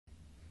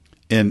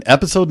In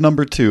episode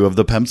number 2 of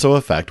the PEMSO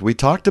Effect, we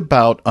talked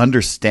about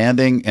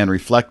understanding and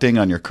reflecting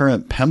on your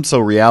current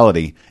PEMSO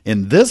reality.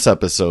 In this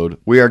episode,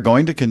 we are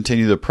going to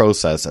continue the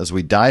process as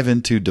we dive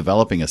into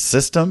developing a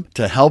system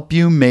to help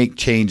you make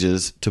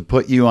changes to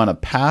put you on a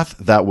path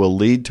that will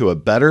lead to a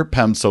better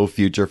PEMSO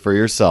future for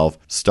yourself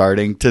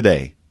starting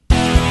today.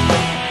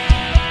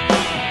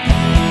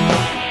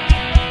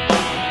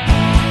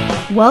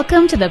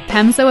 Welcome to the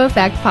PEMSO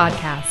Effect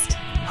podcast.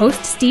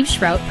 Host Steve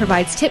Schrout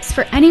provides tips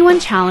for anyone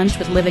challenged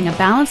with living a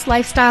balanced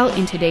lifestyle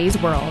in today's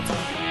world.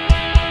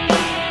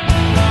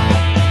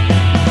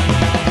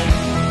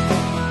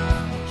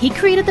 He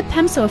created the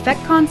PEMSO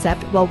Effect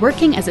concept while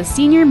working as a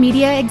senior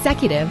media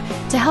executive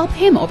to help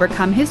him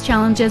overcome his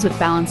challenges with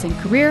balancing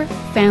career,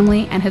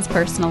 family, and his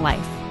personal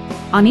life.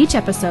 On each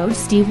episode,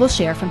 Steve will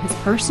share from his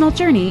personal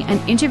journey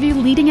and interview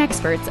leading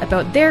experts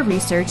about their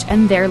research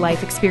and their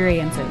life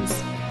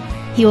experiences.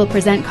 He will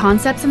present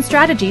concepts and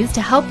strategies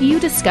to help you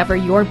discover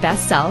your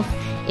best self,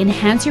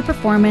 enhance your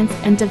performance,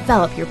 and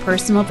develop your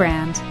personal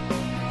brand.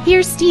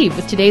 Here's Steve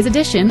with today's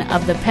edition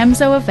of the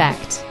PEMSO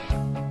Effect.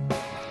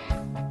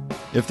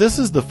 If this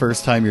is the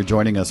first time you're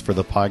joining us for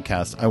the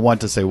podcast, I want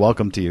to say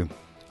welcome to you.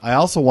 I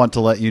also want to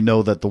let you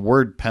know that the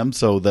word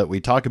PEMSO that we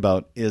talk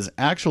about is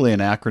actually an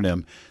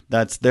acronym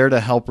that's there to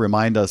help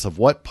remind us of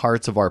what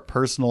parts of our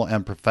personal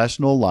and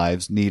professional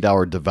lives need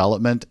our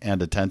development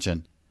and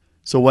attention.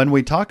 So when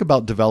we talk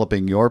about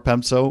developing your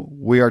PEMSO,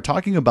 we are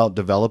talking about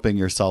developing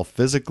yourself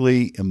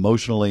physically,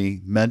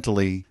 emotionally,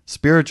 mentally,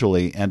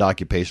 spiritually, and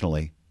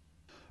occupationally.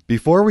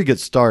 Before we get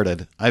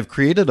started, I've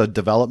created a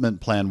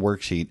development plan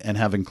worksheet and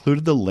have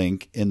included the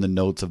link in the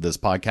notes of this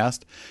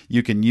podcast.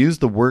 You can use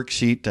the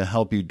worksheet to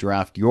help you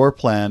draft your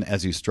plan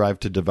as you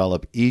strive to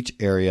develop each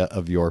area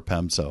of your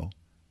PEMSO.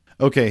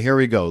 Okay, here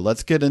we go.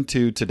 Let's get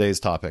into today's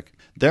topic.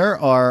 There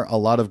are a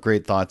lot of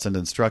great thoughts and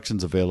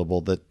instructions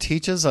available that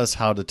teaches us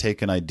how to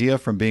take an idea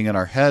from being in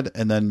our head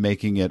and then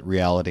making it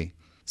reality.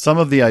 Some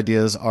of the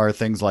ideas are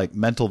things like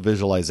mental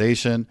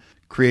visualization,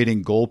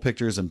 creating goal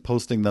pictures and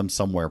posting them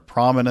somewhere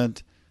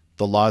prominent,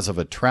 the laws of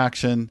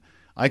attraction.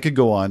 I could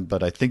go on,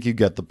 but I think you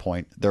get the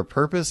point. Their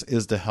purpose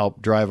is to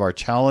help drive our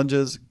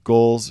challenges,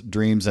 goals,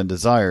 dreams, and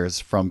desires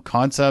from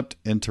concept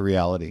into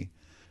reality.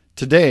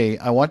 Today,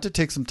 I want to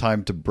take some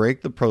time to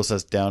break the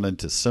process down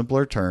into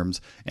simpler terms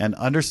and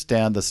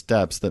understand the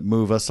steps that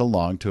move us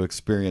along to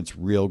experience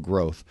real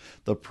growth.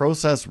 The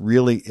process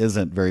really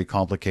isn't very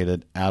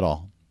complicated at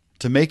all.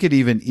 To make it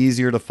even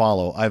easier to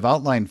follow, I've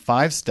outlined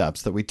 5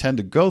 steps that we tend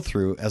to go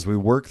through as we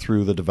work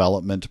through the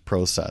development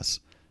process.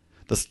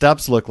 The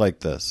steps look like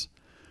this.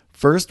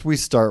 First, we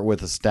start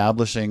with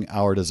establishing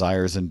our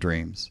desires and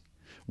dreams.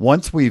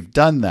 Once we've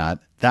done that,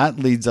 that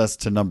leads us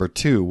to number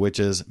 2, which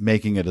is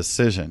making a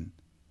decision.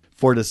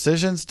 For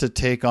decisions to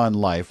take on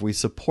life, we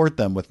support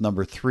them with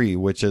number 3,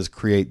 which is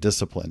create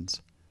disciplines.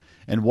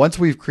 And once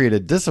we've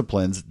created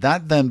disciplines,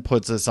 that then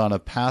puts us on a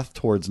path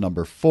towards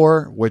number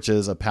 4, which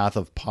is a path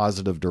of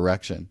positive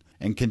direction.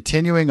 And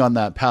continuing on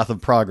that path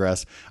of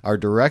progress, our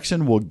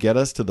direction will get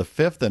us to the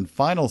 5th and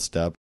final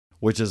step,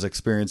 which is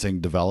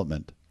experiencing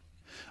development.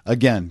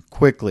 Again,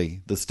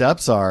 quickly, the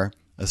steps are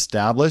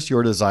establish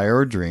your desire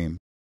or dream,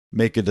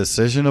 make a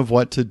decision of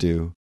what to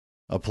do,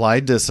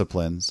 apply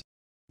disciplines,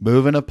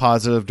 move in a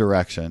positive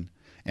direction,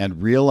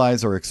 and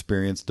realize or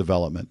experience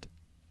development.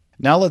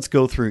 Now let's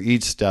go through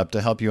each step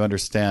to help you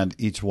understand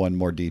each one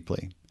more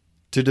deeply.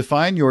 To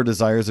define your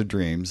desires or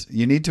dreams,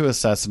 you need to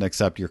assess and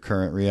accept your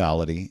current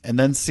reality, and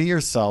then see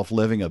yourself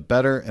living a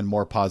better and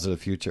more positive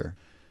future.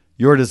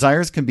 Your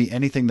desires can be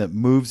anything that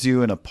moves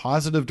you in a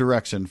positive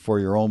direction for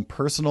your own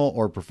personal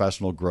or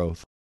professional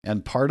growth.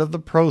 And part of the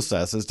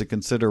process is to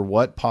consider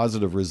what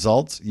positive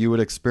results you would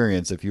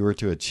experience if you were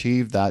to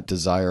achieve that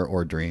desire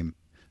or dream.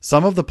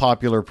 Some of the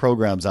popular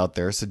programs out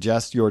there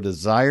suggest your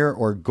desire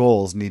or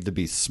goals need to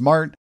be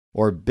smart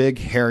or big,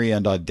 hairy,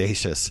 and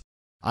audacious.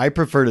 I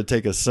prefer to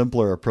take a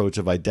simpler approach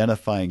of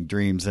identifying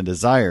dreams and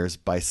desires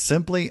by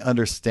simply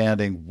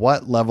understanding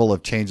what level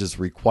of change is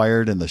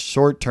required in the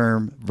short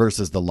term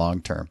versus the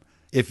long term.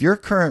 If your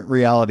current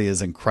reality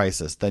is in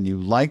crisis, then you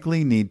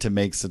likely need to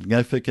make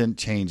significant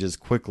changes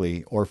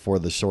quickly or for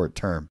the short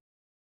term.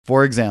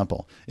 For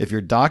example, if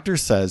your doctor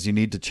says you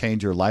need to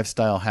change your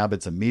lifestyle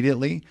habits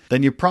immediately,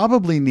 then you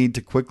probably need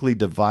to quickly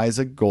devise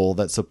a goal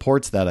that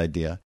supports that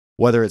idea,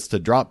 whether it's to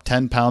drop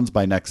 10 pounds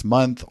by next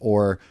month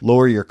or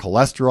lower your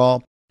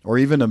cholesterol or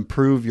even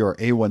improve your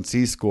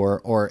A1C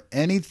score or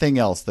anything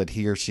else that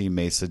he or she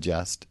may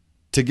suggest.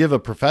 To give a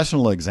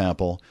professional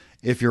example,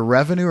 if your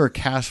revenue or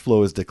cash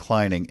flow is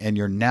declining and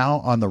you're now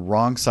on the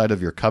wrong side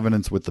of your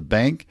covenants with the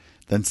bank,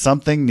 then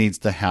something needs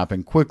to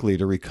happen quickly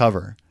to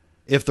recover.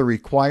 If the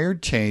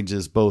required change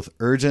is both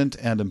urgent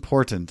and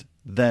important,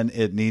 then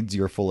it needs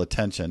your full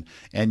attention,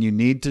 and you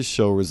need to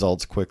show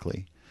results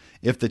quickly.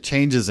 If the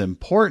change is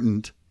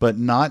important, but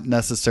not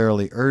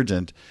necessarily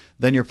urgent,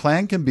 then your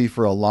plan can be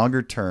for a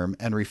longer term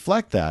and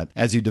reflect that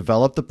as you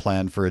develop the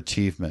plan for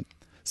achievement.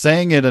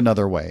 Saying it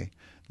another way,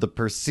 the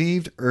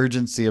perceived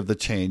urgency of the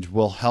change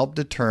will help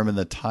determine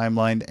the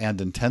timeline and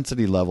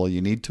intensity level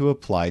you need to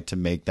apply to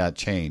make that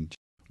change.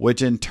 which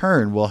in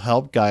turn will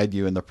help guide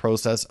you in the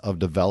process of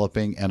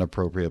developing an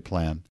appropriate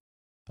plan.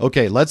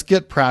 Okay, let's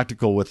get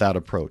practical with that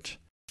approach.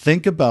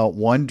 Think about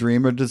one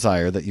dream or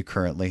desire that you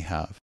currently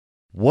have.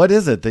 What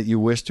is it that you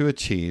wish to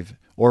achieve,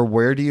 or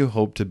where do you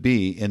hope to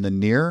be in the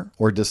near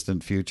or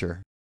distant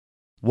future?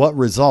 What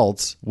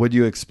results would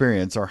you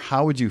experience, or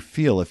how would you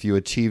feel if you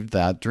achieved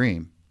that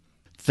dream?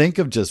 Think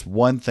of just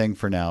one thing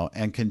for now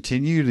and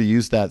continue to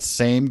use that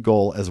same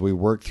goal as we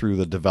work through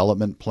the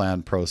development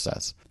plan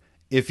process.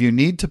 If you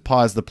need to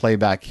pause the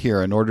playback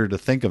here in order to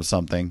think of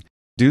something,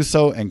 do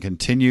so and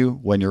continue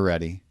when you're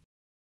ready.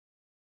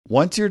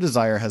 Once your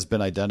desire has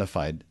been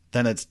identified,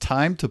 then it's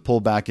time to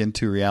pull back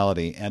into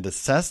reality and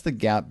assess the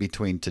gap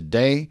between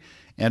today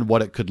and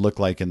what it could look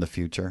like in the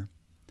future.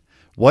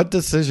 What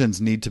decisions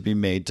need to be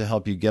made to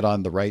help you get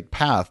on the right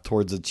path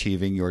towards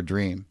achieving your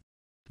dream?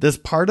 This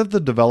part of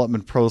the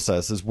development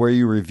process is where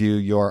you review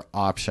your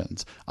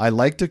options. I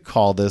like to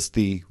call this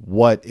the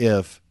what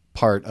if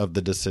part of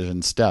the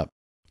decision step.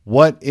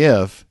 What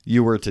if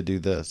you were to do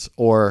this?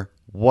 Or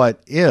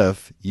what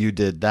if you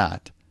did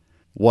that?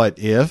 What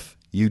if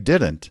you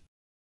didn't?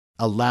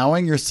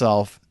 Allowing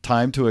yourself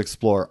time to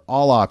explore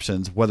all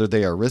options, whether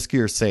they are risky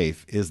or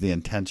safe, is the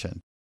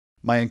intention.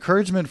 My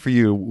encouragement for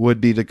you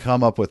would be to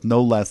come up with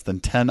no less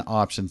than 10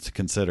 options to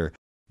consider.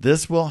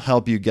 This will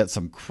help you get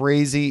some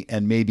crazy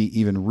and maybe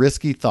even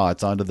risky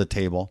thoughts onto the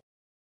table.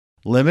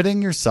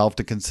 Limiting yourself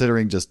to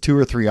considering just 2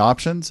 or 3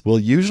 options will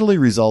usually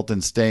result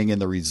in staying in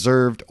the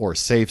reserved or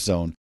safe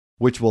zone,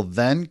 which will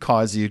then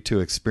cause you to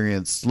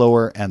experience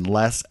slower and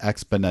less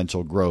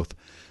exponential growth.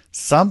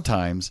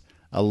 Sometimes,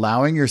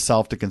 allowing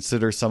yourself to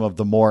consider some of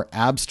the more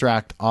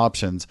abstract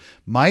options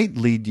might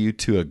lead you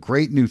to a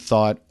great new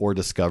thought or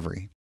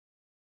discovery.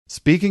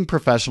 Speaking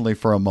professionally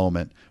for a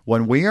moment,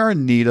 when we are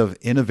in need of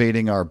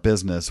innovating our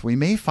business, we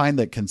may find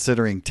that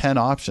considering 10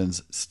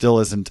 options still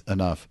isn't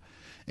enough.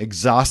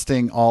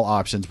 Exhausting all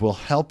options will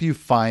help you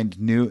find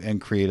new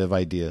and creative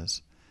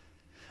ideas.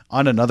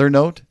 On another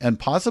note, and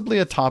possibly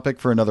a topic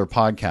for another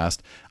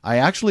podcast, I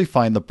actually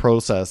find the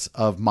process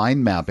of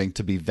mind mapping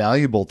to be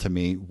valuable to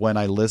me when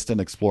I list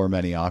and explore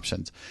many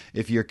options.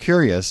 If you're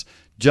curious,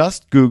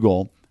 just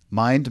Google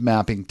mind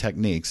mapping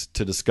techniques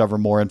to discover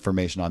more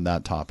information on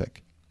that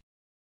topic.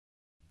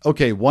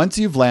 Okay, once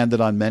you've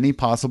landed on many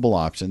possible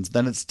options,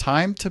 then it's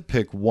time to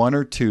pick 1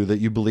 or 2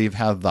 that you believe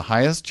have the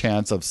highest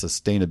chance of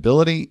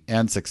sustainability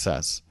and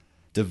success.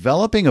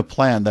 Developing a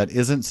plan that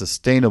isn't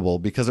sustainable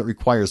because it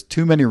requires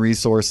too many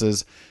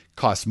resources,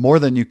 costs more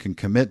than you can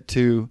commit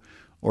to,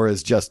 or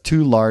is just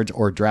too large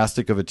or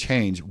drastic of a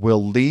change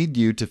will lead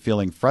you to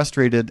feeling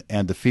frustrated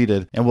and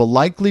defeated and will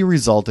likely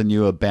result in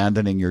you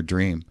abandoning your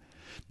dream.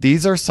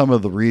 These are some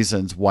of the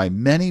reasons why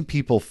many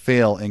people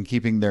fail in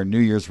keeping their New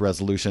Year's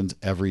resolutions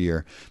every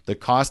year. The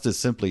cost is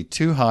simply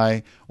too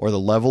high or the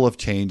level of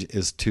change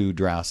is too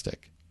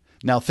drastic.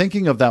 Now,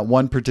 thinking of that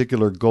one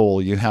particular goal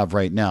you have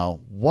right now,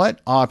 what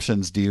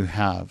options do you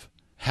have?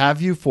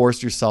 Have you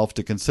forced yourself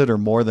to consider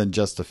more than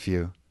just a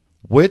few?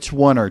 Which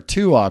 1 or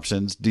 2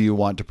 options do you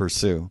want to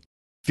pursue?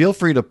 Feel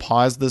free to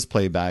pause this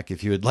playback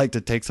if you would like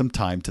to take some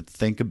time to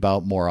think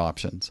about more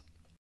options.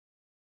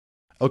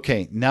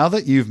 Okay, now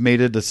that you've made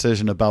a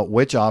decision about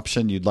which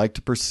option you'd like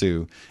to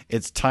pursue,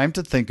 it's time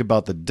to think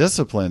about the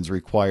disciplines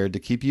required to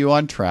keep you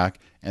on track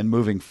and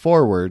moving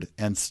forward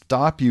and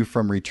stop you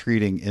from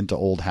retreating into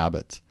old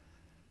habits.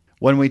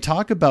 When we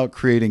talk about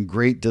creating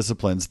great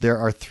disciplines, there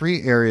are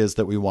 3 areas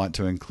that we want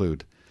to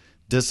include: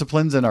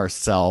 disciplines in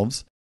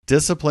ourselves,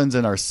 disciplines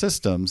in our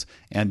systems,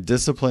 and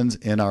disciplines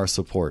in our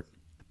support.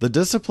 The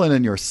discipline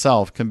in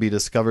yourself can be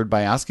discovered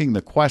by asking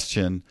the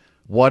question,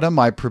 what am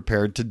I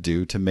prepared to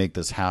do to make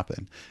this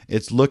happen?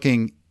 It's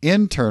looking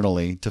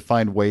internally to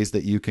find ways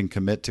that you can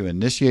commit to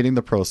initiating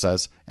the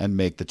process and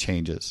make the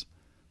changes.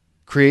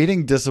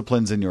 Creating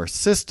disciplines in your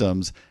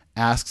systems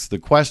asks the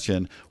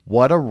question,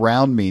 what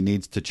around me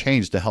needs to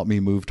change to help me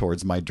move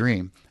towards my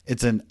dream?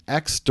 It's an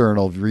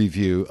external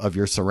review of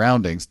your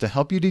surroundings to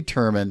help you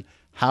determine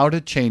how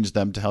to change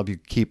them to help you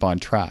keep on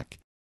track.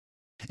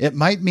 It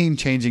might mean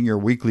changing your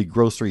weekly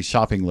grocery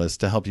shopping list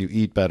to help you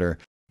eat better,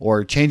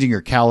 or changing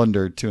your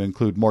calendar to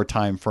include more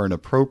time for an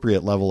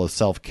appropriate level of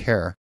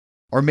self-care,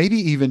 or maybe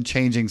even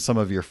changing some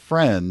of your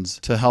friends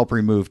to help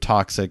remove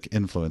toxic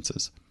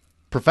influences.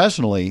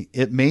 Professionally,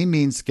 it may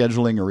mean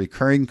scheduling a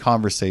recurring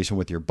conversation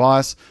with your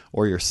boss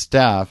or your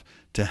staff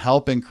to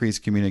help increase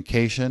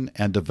communication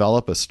and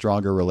develop a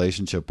stronger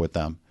relationship with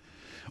them.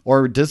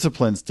 Or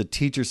disciplines to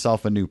teach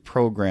yourself a new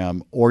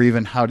program or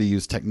even how to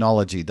use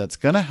technology that's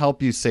going to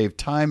help you save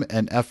time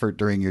and effort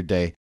during your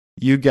day.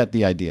 You get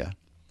the idea.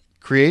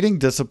 Creating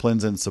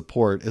disciplines and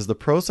support is the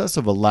process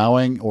of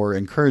allowing or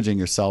encouraging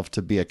yourself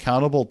to be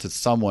accountable to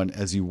someone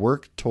as you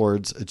work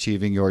towards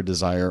achieving your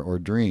desire or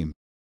dream.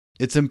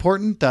 It's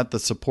important that the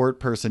support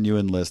person you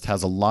enlist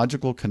has a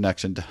logical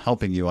connection to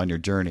helping you on your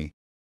journey.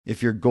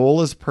 If your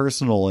goal is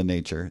personal in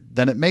nature,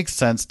 then it makes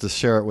sense to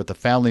share it with a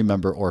family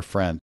member or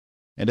friend.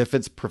 And if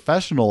it's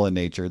professional in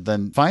nature,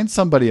 then find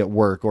somebody at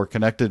work or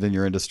connected in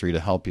your industry to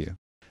help you.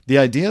 The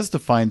idea is to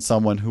find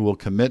someone who will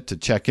commit to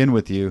check in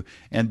with you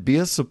and be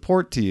a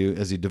support to you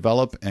as you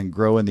develop and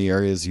grow in the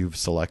areas you've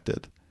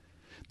selected.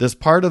 This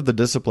part of the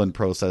discipline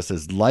process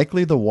is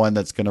likely the one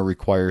that's going to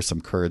require some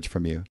courage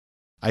from you.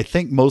 I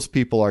think most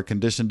people are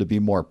conditioned to be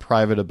more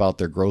private about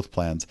their growth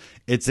plans.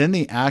 It's in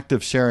the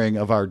active sharing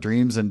of our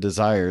dreams and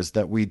desires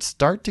that we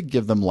start to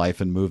give them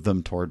life and move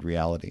them toward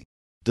reality.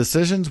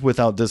 Decisions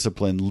without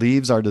discipline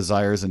leaves our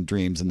desires and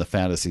dreams in the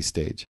fantasy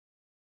stage.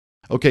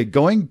 Okay,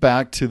 going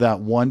back to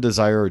that one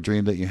desire or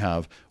dream that you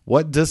have,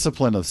 what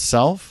discipline of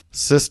self,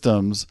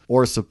 systems,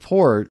 or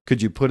support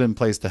could you put in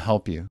place to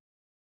help you?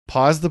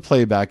 Pause the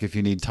playback if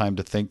you need time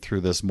to think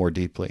through this more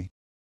deeply.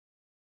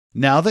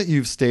 Now that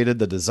you've stated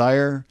the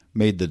desire,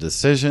 made the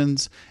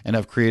decisions, and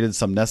have created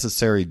some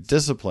necessary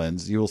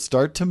disciplines, you will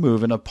start to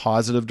move in a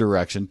positive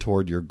direction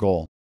toward your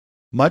goal.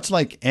 Much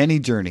like any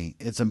journey,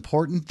 it's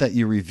important that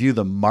you review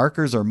the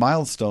markers or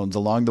milestones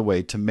along the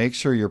way to make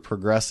sure you're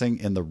progressing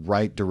in the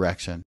right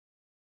direction.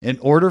 In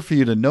order for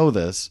you to know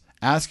this,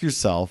 ask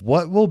yourself,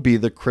 what will be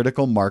the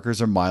critical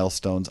markers or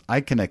milestones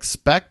I can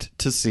expect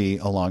to see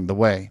along the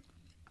way?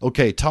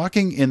 Okay,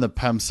 talking in the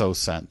PEMSO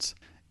sense.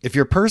 If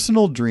your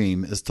personal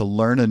dream is to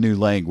learn a new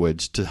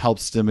language to help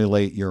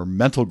stimulate your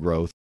mental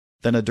growth,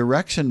 then a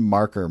direction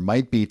marker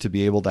might be to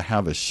be able to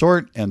have a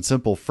short and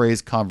simple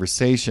phrase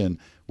conversation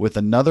with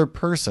another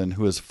person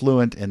who is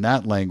fluent in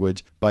that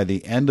language by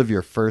the end of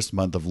your first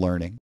month of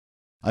learning.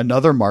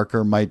 Another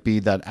marker might be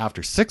that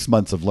after 6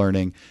 months of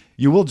learning,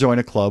 you will join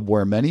a club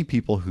where many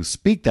people who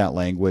speak that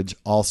language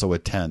also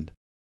attend.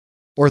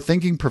 Or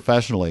thinking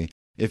professionally,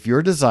 if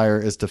your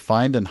desire is to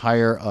find and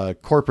hire a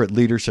corporate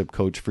leadership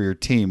coach for your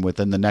team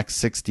within the next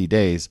 60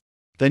 days,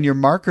 then your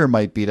marker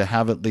might be to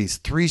have at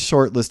least 3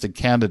 shortlisted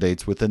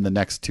candidates within the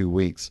next 2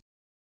 weeks.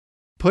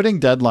 Putting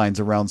deadlines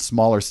around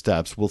smaller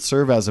steps will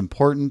serve as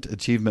important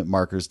achievement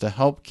markers to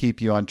help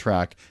keep you on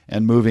track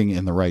and moving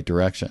in the right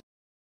direction.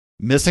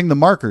 Missing the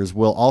markers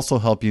will also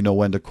help you know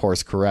when to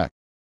course correct.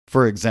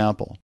 For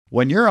example,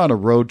 when you're on a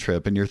road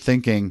trip and you're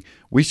thinking,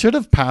 we should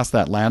have passed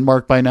that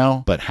landmark by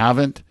now, but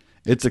haven't,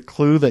 it's a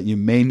clue that you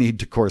may need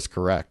to course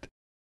correct.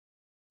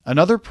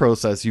 Another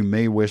process you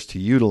may wish to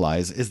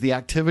utilize is the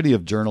activity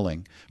of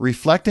journaling.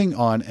 Reflecting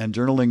on and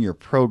journaling your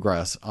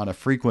progress on a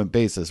frequent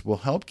basis will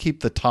help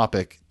keep the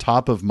topic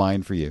top of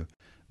mind for you.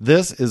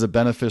 This is a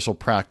beneficial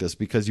practice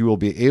because you will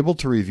be able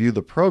to review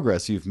the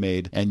progress you've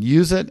made and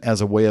use it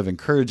as a way of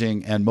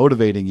encouraging and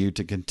motivating you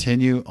to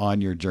continue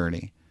on your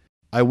journey.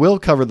 I will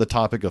cover the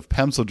topic of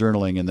PEMSO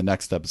journaling in the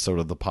next episode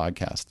of the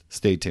podcast.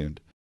 Stay tuned.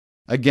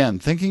 Again,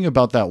 thinking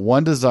about that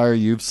one desire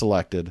you've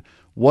selected,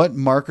 what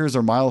markers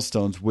or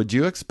milestones would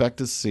you expect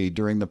to see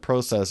during the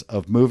process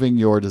of moving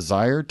your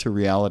desire to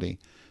reality?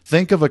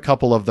 Think of a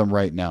couple of them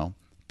right now.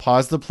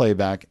 Pause the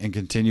playback and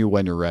continue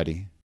when you're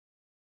ready.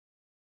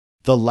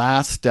 The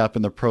last step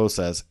in the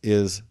process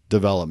is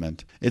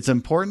development. It's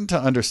important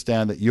to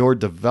understand that your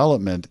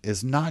development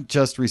is not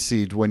just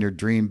received when your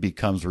dream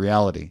becomes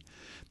reality.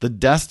 The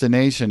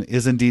destination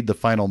is indeed the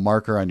final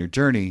marker on your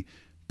journey,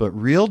 but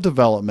real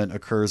development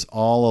occurs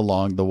all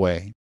along the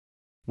way.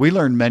 We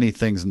learn many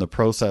things in the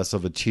process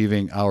of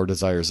achieving our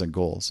desires and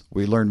goals.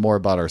 We learn more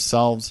about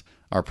ourselves,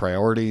 our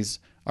priorities,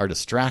 our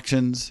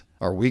distractions,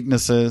 our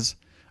weaknesses,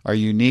 our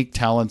unique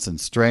talents and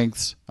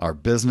strengths, our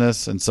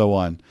business, and so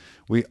on.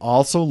 We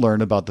also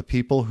learn about the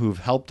people who've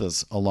helped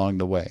us along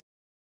the way.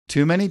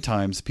 Too many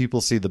times, people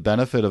see the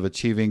benefit of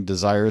achieving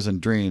desires and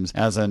dreams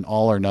as an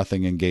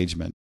all-or-nothing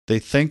engagement. They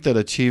think that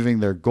achieving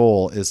their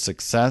goal is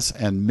success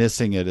and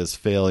missing it is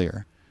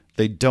failure.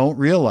 They don't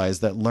realize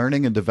that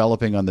learning and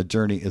developing on the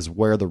journey is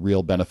where the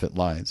real benefit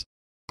lies.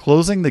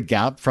 Closing the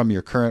gap from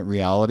your current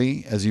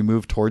reality as you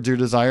move towards your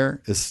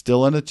desire is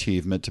still an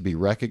achievement to be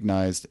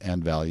recognized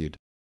and valued.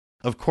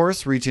 Of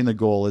course, reaching the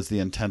goal is the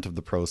intent of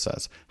the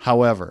process.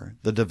 However,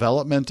 the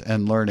development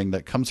and learning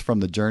that comes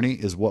from the journey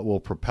is what will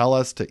propel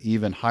us to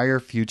even higher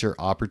future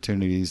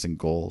opportunities and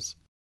goals.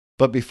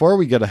 But before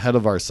we get ahead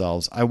of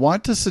ourselves, I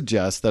want to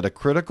suggest that a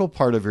critical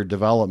part of your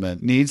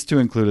development needs to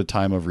include a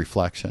time of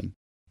reflection.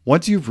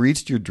 Once you've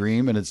reached your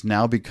dream and it's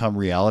now become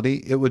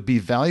reality, it would be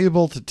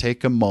valuable to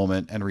take a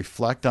moment and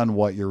reflect on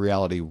what your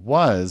reality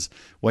was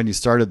when you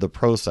started the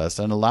process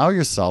and allow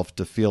yourself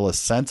to feel a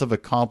sense of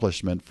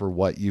accomplishment for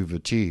what you've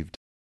achieved.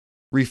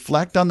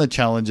 Reflect on the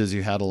challenges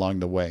you had along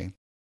the way.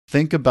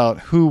 Think about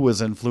who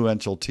was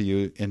influential to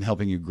you in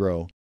helping you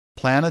grow.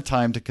 Plan a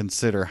time to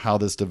consider how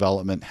this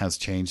development has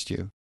changed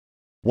you.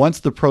 Once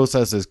the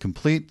process is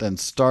complete, then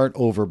start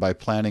over by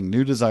planning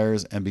new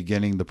desires and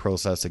beginning the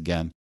process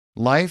again.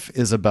 Life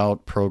is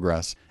about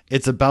progress.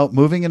 It's about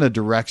moving in a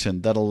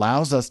direction that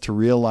allows us to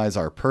realize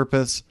our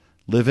purpose,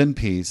 live in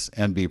peace,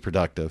 and be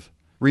productive.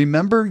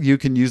 Remember, you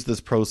can use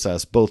this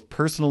process both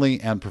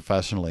personally and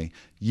professionally.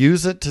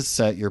 Use it to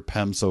set your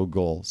PEMSO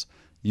goals.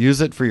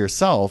 Use it for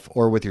yourself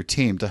or with your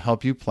team to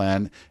help you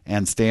plan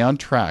and stay on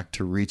track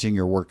to reaching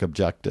your work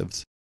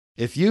objectives.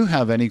 If you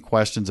have any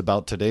questions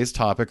about today's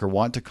topic or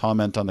want to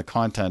comment on the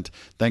content,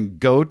 then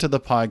go to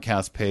the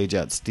podcast page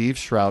at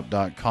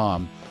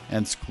steveshrout.com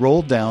and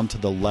scroll down to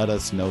the Let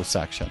Us Know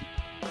section.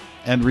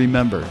 And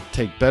remember,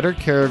 take better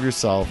care of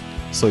yourself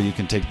so you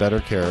can take better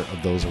care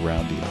of those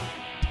around you.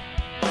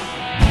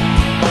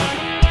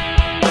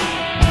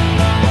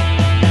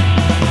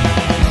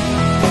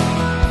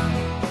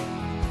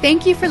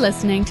 Thank you for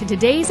listening to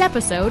today's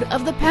episode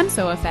of The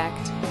PEMSO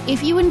Effect.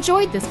 If you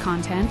enjoyed this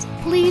content,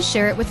 please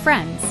share it with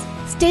friends.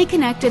 Stay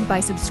connected by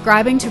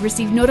subscribing to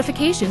receive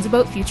notifications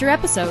about future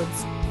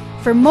episodes.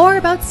 For more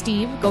about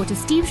Steve, go to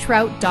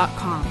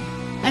steveschrout.com.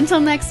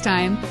 Until next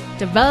time,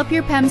 develop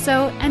your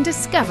PEMSO and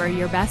discover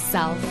your best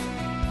self.